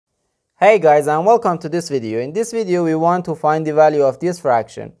Hey guys, and welcome to this video. In this video we want to find the value of this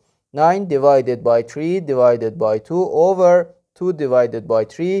fraction 9 divided by 3 divided by 2 over 2 divided by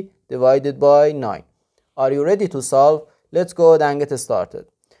 3 divided by 9. Are you ready to solve? Let's go ahead and get started.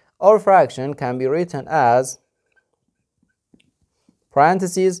 Our fraction can be written as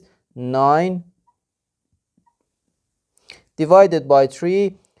parentheses 9 divided by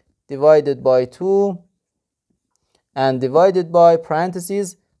 3 divided by 2 and divided by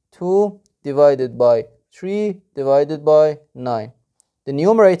parentheses 2 divided by 3 divided by 9. The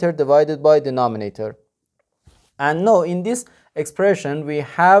numerator divided by denominator. And now in this expression we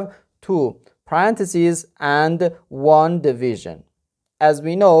have 2 parentheses and 1 division. As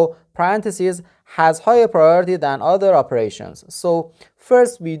we know, parentheses has higher priority than other operations. So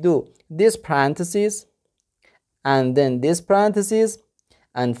first we do this parentheses and then this parentheses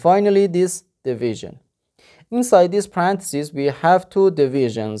and finally this division. Inside this parentheses we have 2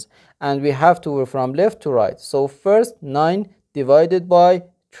 divisions and we have to go from left to right. So first 9 divided by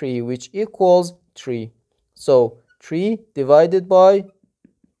 3, which equals 3. So 3 divided by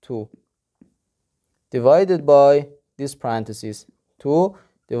 2 divided by this parentheses 2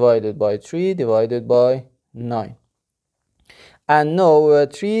 divided by 3 divided by 9. And now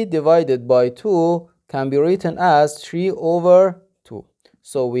 3 divided by 2 can be written as 3 over 2.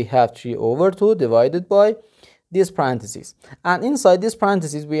 So we have 3 over 2 divided by this parentheses, and inside this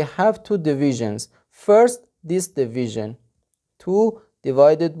parentheses we have 2 divisions. First this division 2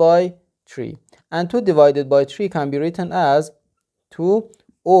 divided by 3, and 2 divided by 3 can be written as 2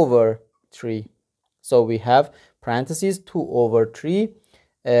 over 3. So we have parentheses 2 over 3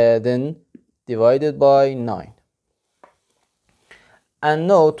 then divided by 9. And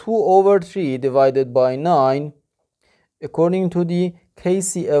now 2 over 3 divided by 9 according to the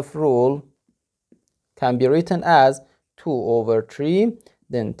KCF rule can be written as 2 over 3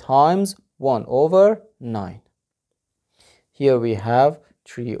 then times 1 over 9. Here we have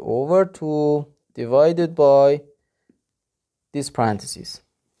 3 over 2 divided by this parentheses.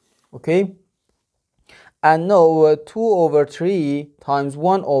 Okay, and now 2 over 3 times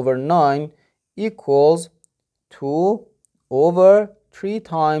 1 over 9 equals 2 over 3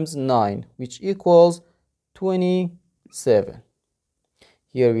 times 9, which equals 27.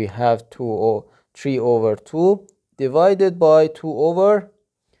 Here we have 3 over 2 divided by 2 over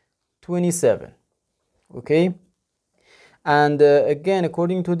 27. Okay, and again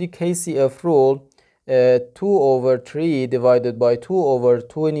according to the KCF rule 2 over 3 divided by 2 over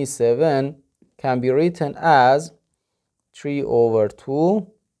 27 can be written as 3 over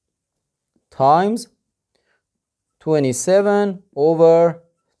 2 times 27 over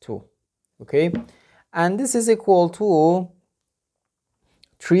 2. Okay, and this is equal to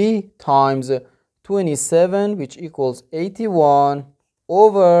 3 times 27, which equals 81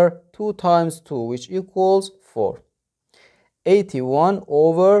 over 2 times 2, which equals 4. 81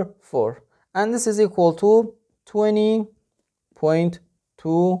 over 4, and this is equal to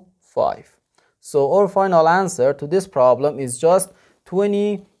 20.25. So our final answer to this problem is just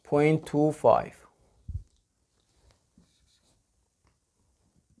 20.25.